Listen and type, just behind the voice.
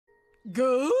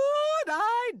Good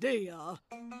idea.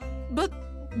 But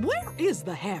where is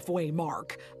the halfway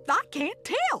mark? I can't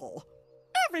tell.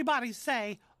 Everybody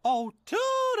say, "Oh,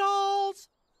 toodles!"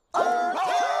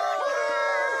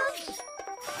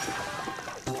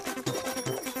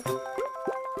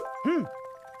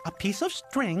 A piece of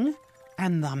string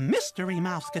and the mystery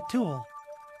mouse tool.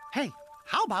 Hey,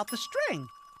 how about the string?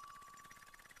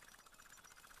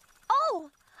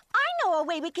 Oh, I know a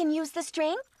way we can use the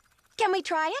string. Can we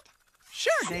try it?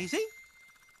 Sure, Daisy.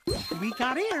 We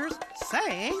got ears.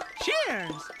 Say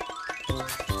cheers.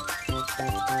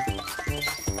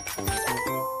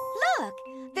 Look,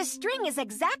 the string is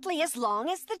exactly as long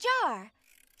as the jar.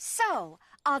 So,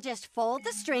 I'll just fold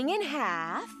the string in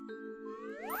half,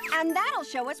 and that'll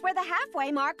show us where the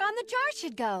halfway mark on the jar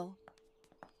should go.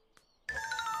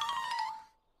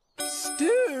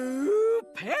 Stupendous.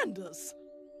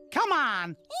 Come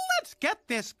on, let's get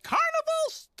this carnival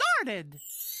started.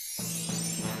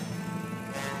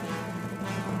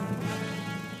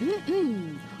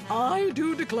 I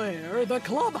do declare the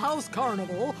Clubhouse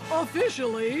Carnival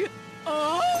officially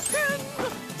open.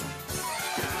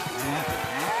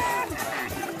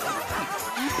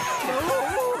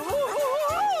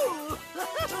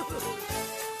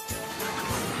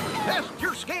 Test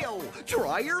your skill.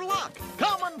 Try your luck.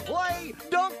 Come and play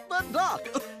Dunk the Duck.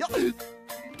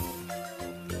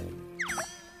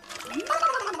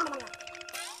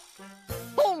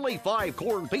 Only 5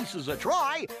 corn pieces a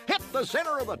try. Hit the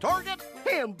center of the target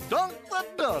and dunk the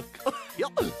duck. We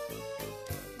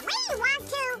want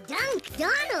to dunk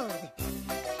Donald.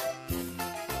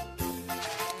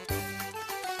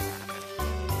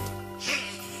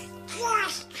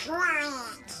 Just try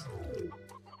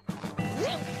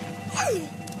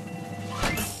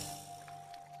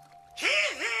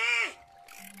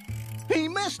He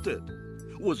missed it.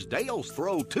 Was Dale's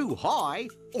throw too high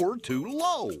or too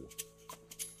low?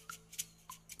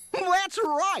 That's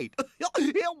right.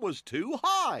 It was too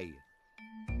high.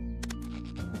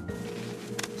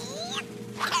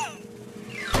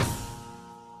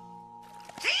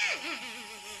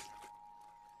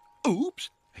 Oops,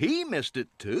 he missed it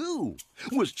too.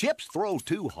 Was Chip's throw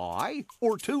too high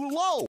or too low?